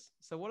others.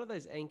 So what are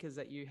those anchors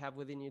that you have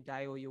within your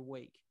day or your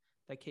week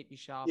that keep you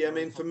sharp? Yeah, I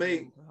mean, for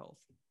me,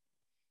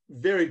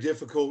 very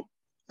difficult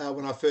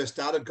when I first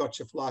started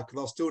Gotcha Fly, because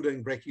I was still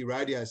doing brekkie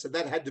radio. So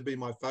that had to be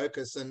my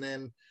focus. And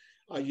then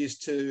I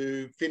used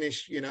to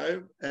finish,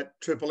 at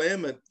Triple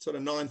M at sort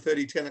of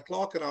 9:30, 10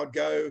 o'clock, and I would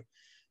go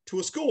to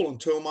a school and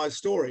tell my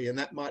story. And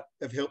that might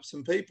have helped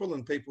some people,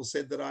 and people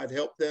said that I'd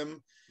helped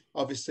them.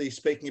 Obviously,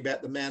 speaking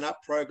about the Man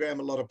Up program,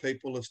 a lot of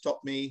people have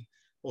stopped me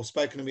or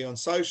spoken to me on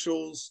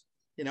socials.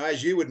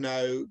 As you would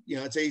know,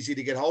 it's easy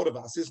to get hold of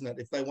us, isn't it?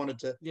 If they wanted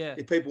to,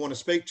 if people want to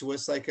speak to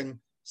us, they can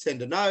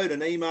send a note,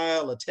 an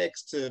email, a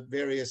text to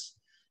various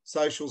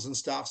socials and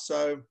stuff.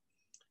 So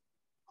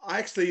I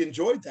actually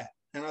enjoyed that.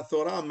 And I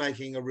thought, I'm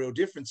making a real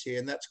difference here,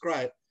 and that's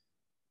great.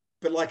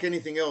 But like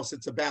anything else,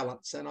 it's a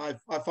balance. And I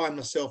find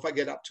myself, I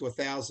get up to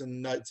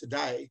 1,000 notes a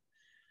day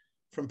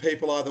from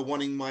people either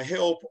wanting my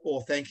help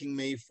or thanking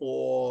me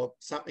for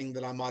something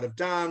that I might have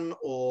done.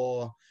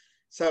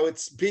 So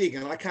it's big,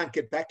 and I can't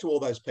get back to all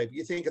those people.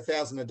 You think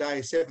 1,000 a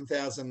day,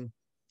 7,000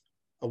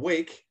 a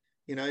week,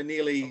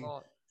 nearly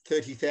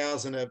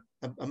 30,000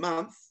 a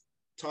month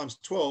times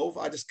 12.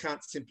 I just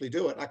can't simply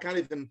do it. I can't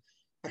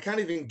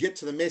even get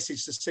to the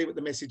message to see what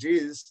the message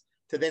is,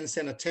 to then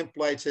send a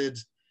templated,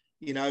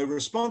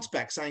 response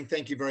back saying,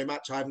 thank you very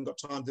much, I haven't got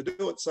time to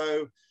do it.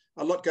 So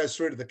a lot goes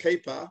through to the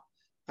keeper.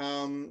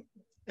 And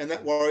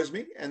that worries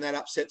me and that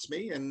upsets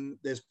me. And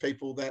there's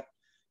people that,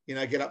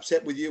 get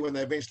upset with you when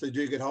they eventually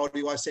do get hold of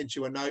you. I sent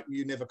you a note and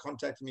you never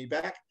contacted me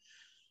back.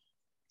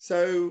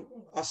 So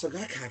I said,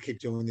 I can't keep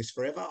doing this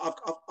forever.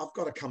 I've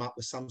got to come up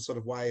with some sort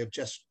of way of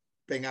just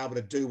being able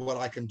to do what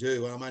I can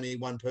do. And I'm only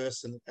one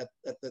person at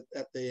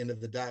the end of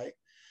the day.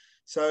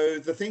 So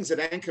the things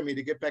that anchor me,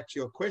 to get back to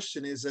your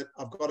question, is that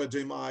I've got to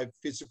do my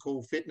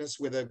physical fitness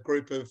with a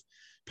group of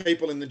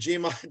people in the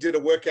gym. I did a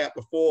workout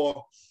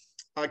before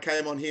I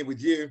came on here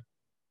with you,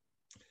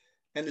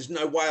 and there's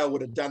no way I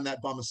would have done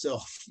that by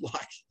myself.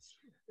 Like,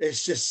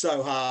 it's just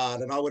so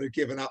hard, and I would have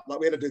given up. Like,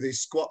 we had to do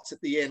these squats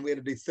at the end. We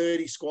had to do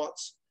 30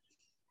 squats,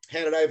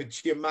 hand it over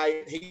to your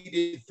mate. He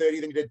did 30,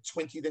 then you did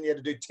 20, then you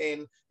had to do 10.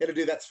 You had to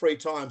do that 3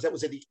 times. That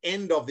was at the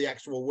end of the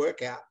actual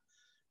workout.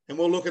 And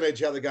we're looking at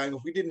each other going,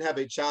 if we didn't have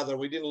each other,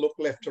 we didn't look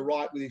left to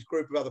right with this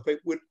group of other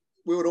people,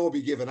 we would all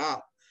be given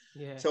up.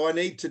 Yeah. So I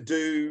need to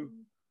do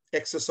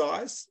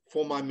exercise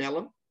for my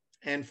melon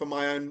and for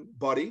my own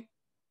body.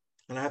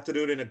 And I have to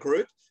do it in a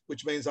group,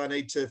 which means I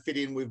need to fit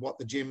in with what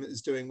the gym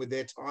is doing with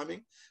their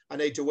timing. I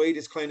need to eat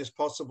as clean as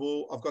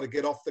possible. I've got to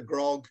get off the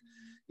grog,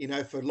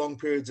 for long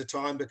periods of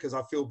time, because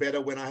I feel better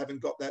when I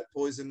haven't got that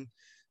poison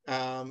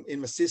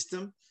in my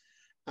system.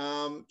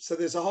 So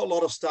there's a whole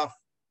lot of stuff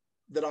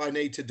that I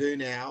need to do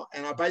now.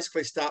 And I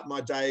basically start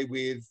my day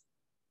with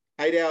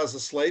 8 hours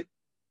of sleep,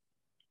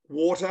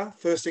 water.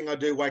 First thing I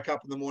do, wake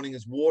up in the morning,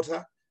 is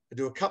water. I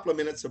do a couple of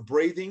minutes of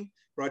breathing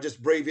where I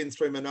just breathe in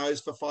through my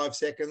nose for 5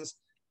 seconds,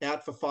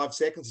 out for 5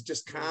 seconds. It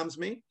just calms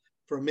me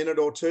for a minute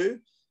or two.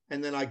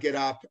 And then I get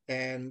up,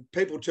 and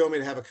people tell me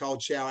to have a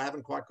cold shower. I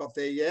haven't quite got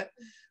there yet,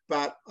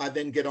 but I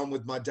then get on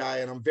with my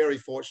day. And I'm very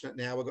fortunate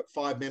now. We've got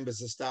 5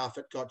 members of staff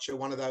at Gotcha.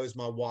 One of those is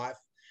my wife.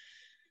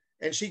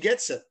 And she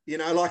gets it, you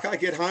know, like I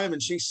get home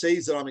and she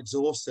sees that I'm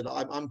exhausted.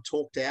 I'm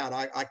talked out.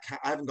 I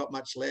haven't got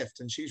much left.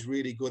 And she's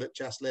really good at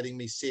just letting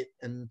me sit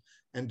and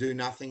do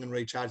nothing and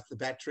recharge the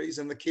batteries.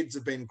 And the kids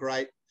have been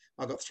great.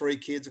 I've got 3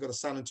 kids. I've got a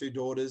son and 2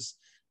 daughters,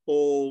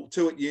 all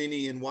 2 at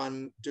uni and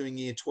 1 doing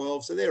year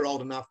 12. So they're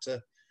old enough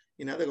to,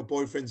 you know, they've got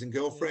boyfriends and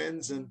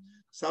girlfriends and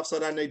stuff. So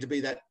I don't need to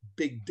be that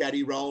big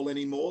daddy role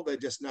anymore. They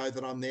just know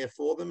that I'm there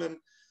for them. And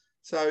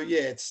so,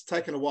 yeah, it's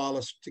taken a while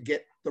to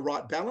get the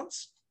right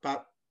balance,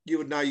 but you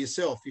would know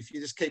yourself, if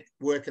you just keep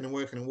working and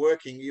working and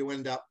working, you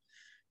end up,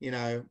 you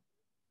know,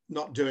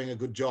 not doing a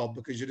good job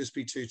because you'll just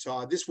be too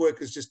tired. This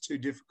work is just too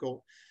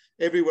difficult.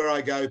 Everywhere I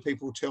go,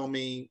 people tell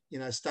me, you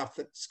know, stuff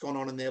that's gone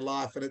on in their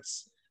life, and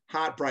it's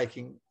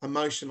heartbreaking,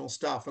 emotional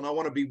stuff. And I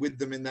want to be with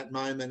them in that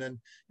moment. And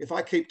if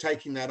I keep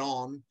taking that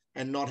on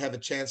and not have a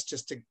chance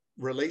just to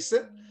release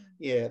it,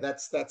 yeah, that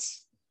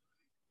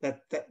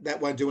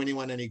won't do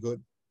anyone any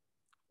good.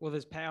 Well,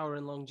 there's power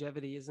in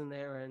longevity, isn't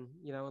there? And,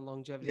 you know, and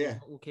longevity is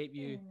what will keep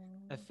you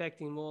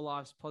affecting more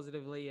lives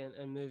positively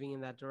and moving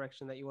in that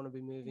direction that you want to be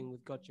moving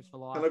with Gotcha for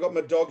Life. And I got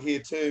my dog here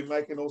too,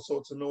 making all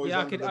sorts of noise. Yeah,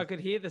 I could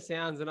hear the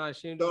sounds, and I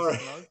assumed it was a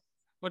dog.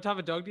 What type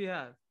of dog do you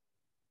have?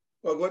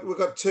 Well, we've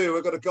got 2.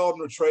 We've got a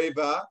golden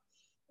retriever,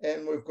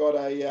 and we've got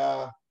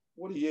a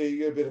what are you?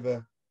 You're a bit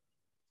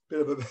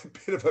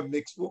of a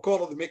mix. We'll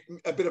call it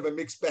a bit of a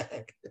mixed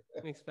bag.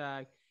 Mixed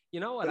bag.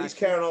 You know what? But he's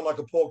carrying on like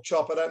a pork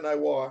chop. I don't know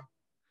why.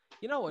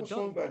 You know what? What's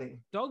wrong, buddy?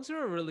 Dogs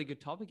are a really good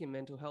topic in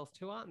mental health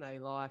too, aren't they?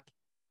 Like,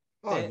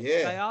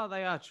 yeah,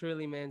 they are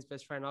truly man's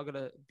best friend. I've got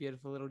a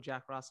beautiful little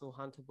Jack Russell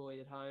Hunter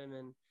boy at home,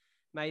 and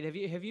mate,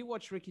 have you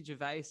watched Ricky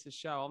Gervais's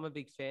show? I'm a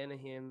big fan of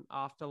him.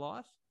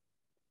 Afterlife.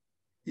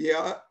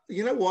 Yeah,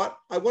 you know what?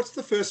 I watched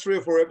the first 3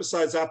 or 4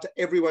 episodes after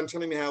everyone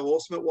telling me how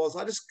awesome it was.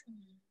 I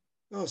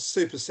was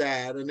super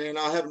sad, and then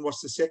I haven't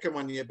watched the second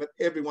one yet. But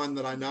everyone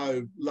that I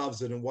know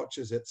loves it and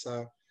watches it,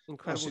 so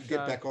incredible. I should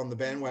get back on the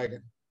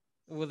bandwagon.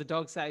 Well, the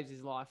dog saves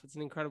his life. It's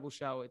an incredible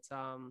show. It's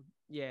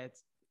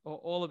it's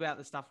all about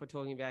the stuff we're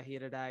talking about here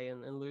today,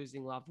 and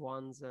losing loved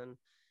ones. And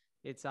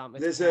it's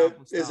there's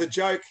a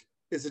joke.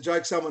 There's a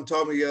joke someone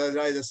told me the other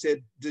day that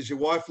said, "Does your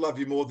wife love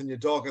you more than your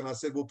dog?" And I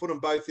said, "We'll put them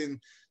both in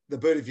the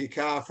boot of your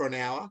car for an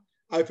hour.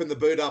 Open the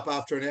boot up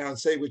after an hour and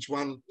see which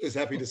one is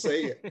happy to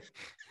see you."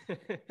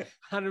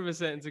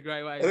 100%. It's a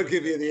great way. It'll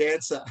give you the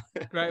answer.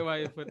 Great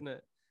way of putting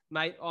it.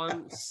 Mate,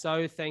 I'm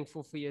so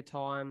thankful for your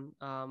time.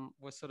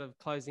 We're sort of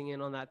closing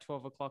in on that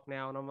 12 o'clock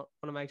now, and I want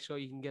to make sure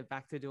you can get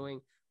back to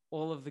doing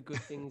all of the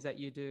good things that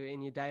you do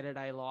in your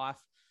day-to-day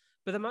life.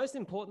 But the most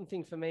important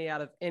thing for me out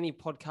of any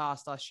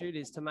podcast I shoot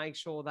is to make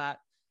sure that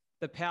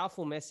the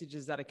powerful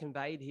messages that are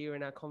conveyed here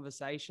in our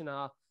conversation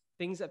are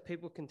things that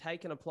people can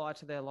take and apply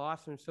to their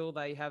life and feel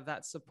they have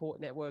that support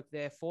network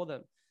there for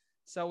them.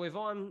 So if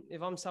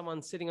I'm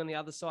someone sitting on the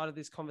other side of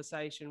this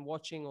conversation,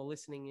 watching or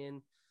listening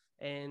in,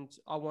 and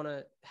I want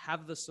to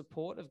have the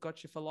support of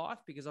Gotcha for Life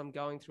because I'm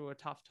going through a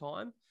tough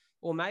time,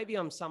 or maybe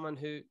I'm someone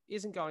who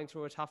isn't going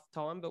through a tough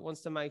time but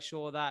wants to make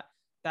sure that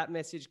that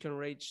message can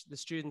reach the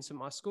students at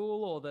my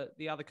school or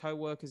the other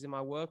co-workers in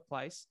my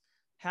workplace,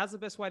 how's the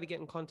best way to get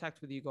in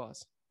contact with you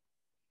guys?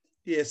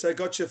 Yeah, so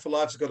Gotcha for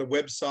Life's got a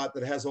website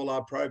that has all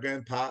our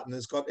program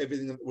partners, got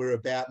everything that we're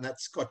about, and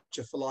that's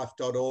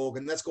gotchaforlife.org,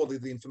 and that's got all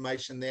the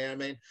information there. I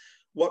mean,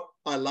 what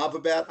I love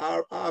about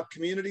our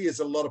community is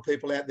a lot of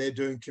people out there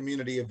doing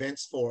community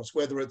events for us,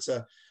 whether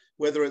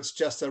it's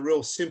just a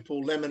real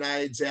simple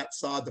lemonades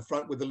outside the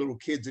front with the little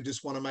kids who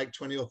just want to make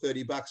 20 or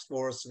 30 bucks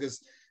for us,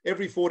 because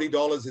every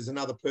 $40 is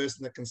another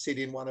person that can sit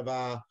in one of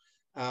our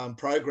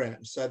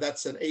programs. So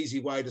that's an easy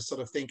way to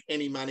sort of think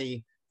any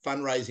money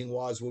fundraising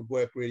wise would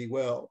work really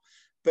well.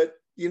 But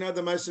you know,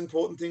 the most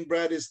important thing,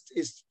 Brad, is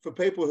for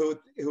people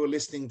who are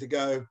listening to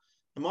go,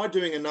 am I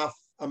doing enough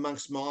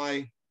amongst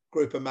my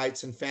group of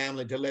mates and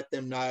family to let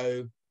them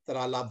know that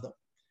I love them?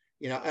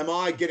 You know, am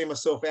I getting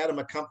myself out of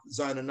my comfort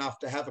zone enough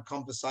to have a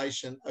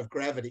conversation of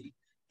gravity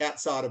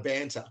outside of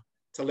banter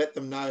to let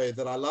them know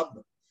that I love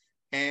them?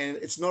 And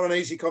it's not an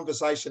easy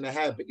conversation to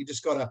have, but you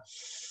just got to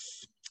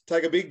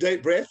take a big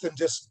deep breath and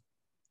just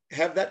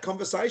have that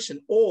conversation,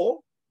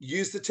 or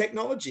use the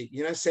technology,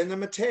 you know, send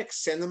them a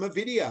text, send them a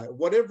video,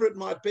 whatever it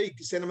might be,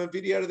 send them a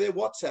video to their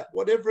WhatsApp,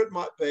 whatever it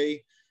might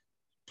be.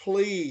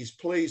 Please,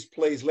 please,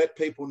 please let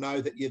people know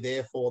that you're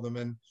there for them.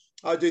 And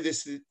I do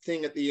this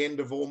thing at the end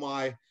of all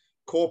my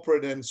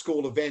corporate and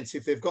school events.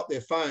 If they've got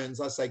their phones,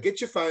 I say,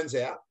 get your phones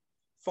out,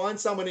 find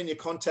someone in your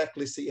contact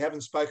list that you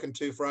haven't spoken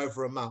to for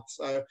over a month.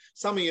 So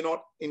someone you're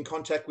not in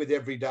contact with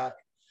every day,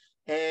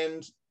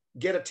 and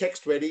get a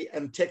text ready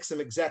and text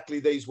them exactly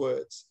these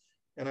words.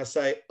 and I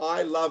say,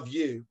 I love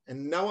you,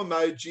 and no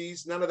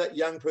emojis, none of that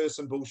young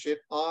person bullshit.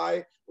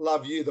 I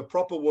love you, the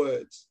proper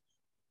words.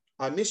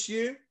 I miss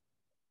you.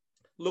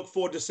 Look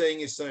forward to seeing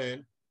you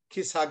soon.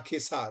 Kiss,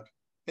 hug,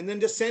 and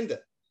then just send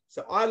it.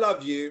 So I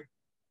love you.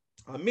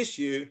 I miss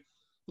you.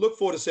 Look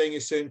forward to seeing you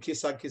soon.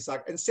 Kiss, hug,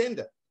 and send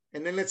it.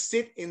 And then let's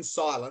sit in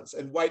silence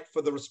and wait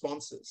for the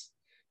responses.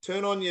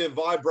 Turn on your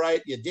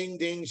vibrate, your ding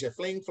dings, your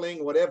fling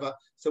fling, whatever.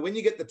 So when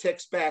you get the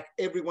text back,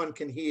 everyone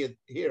can hear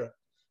it.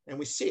 And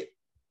we sit.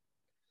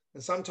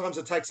 And sometimes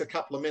it takes a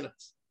couple of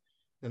minutes.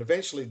 And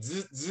eventually,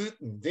 zzz, zzz,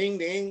 and ding,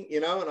 ding,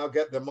 and I'll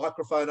get the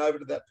microphone over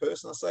to that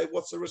person. I say,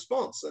 what's the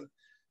response? And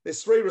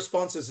there's 3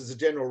 responses as a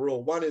general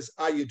rule. One is,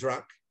 are you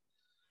drunk?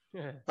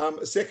 Yeah.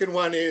 Second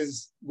one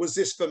is, was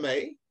this for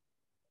me?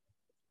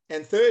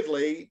 And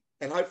thirdly,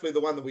 and hopefully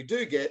the one that we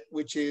do get,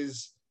 which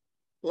is,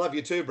 love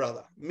you too,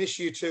 brother. Miss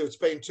you too. It's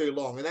been too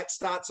long. And that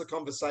starts a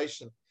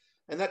conversation.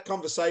 And that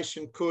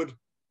conversation could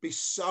be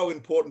so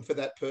important for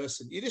that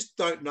person. You just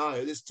don't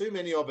know. There's too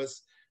many of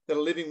us that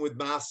are living with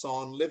masks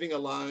on, living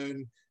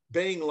alone,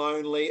 being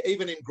lonely,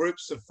 even in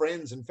groups of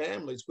friends and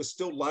families. We're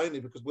still lonely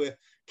because we're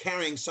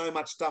carrying so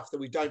much stuff that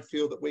we don't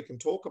feel that we can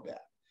talk about.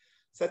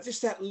 So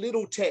just that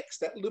little text,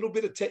 that little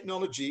bit of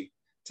technology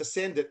to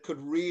send it could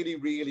really,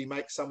 really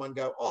make someone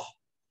go, oh,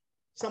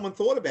 someone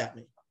thought about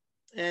me.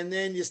 And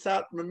then you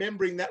start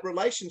remembering that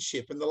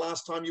relationship and the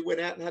last time you went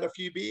out and had a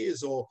few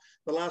beers, or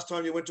the last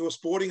time you went to a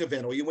sporting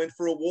event, or you went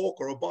for a walk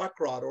or a bike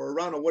ride or a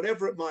run or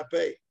whatever it might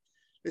be.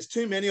 There's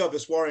too many of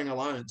us worrying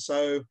alone.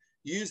 So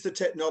use the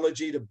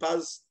technology to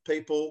buzz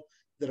people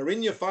that are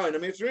in your phone. I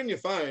mean, if you're in your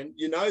phone,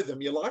 you know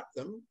them, you like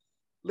them,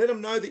 let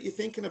them know that you're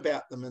thinking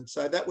about them. And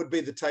so that would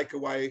be the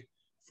takeaway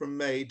from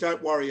me.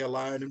 Don't worry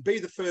alone, and be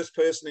the first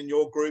person in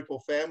your group or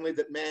family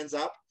that mans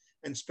up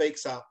and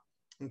speaks up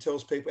and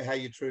tells people how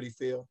you truly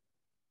feel.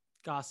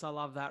 Gus, I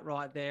love that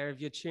right there. If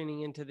you're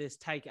tuning into this,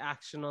 take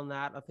action on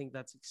that. I think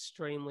that's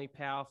extremely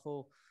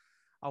powerful.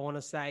 I want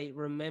to say,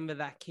 remember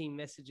that key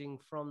messaging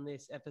from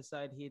this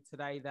episode here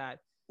today, that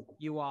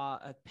you are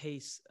a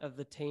piece of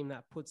the team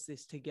that puts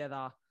this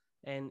together.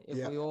 And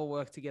if we all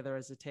work together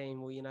as a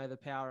team, well, you know the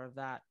power of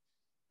that.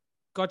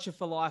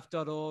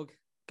 Gotchaforlife.org.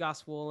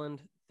 Gus Worland,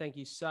 thank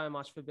you so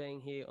much for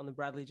being here on the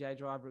Bradley J.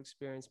 Driver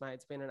Experience, mate.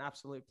 It's been an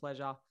absolute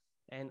pleasure.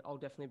 And I'll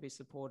definitely be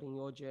supporting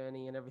your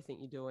journey and everything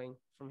you're doing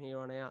from here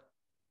on out.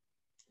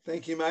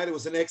 Thank you, mate. It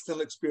was an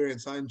excellent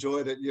experience. I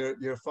enjoyed it.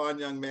 You're a fine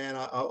young man.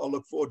 I'll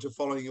look forward to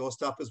following your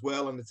stuff as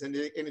well. And if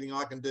it's anything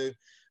I can do,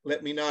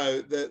 let me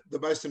know. The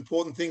most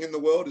important thing in the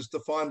world is to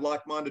find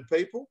like-minded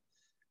people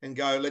and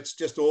go, let's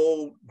just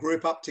all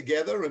group up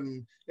together,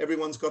 and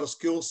everyone's got a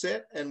skill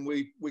set, and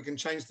we can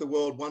change the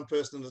world one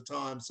person at a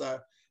time. So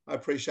I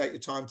appreciate your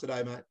time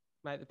today, mate.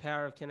 Mate, the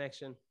power of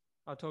connection.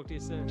 I'll talk to you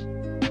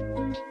soon.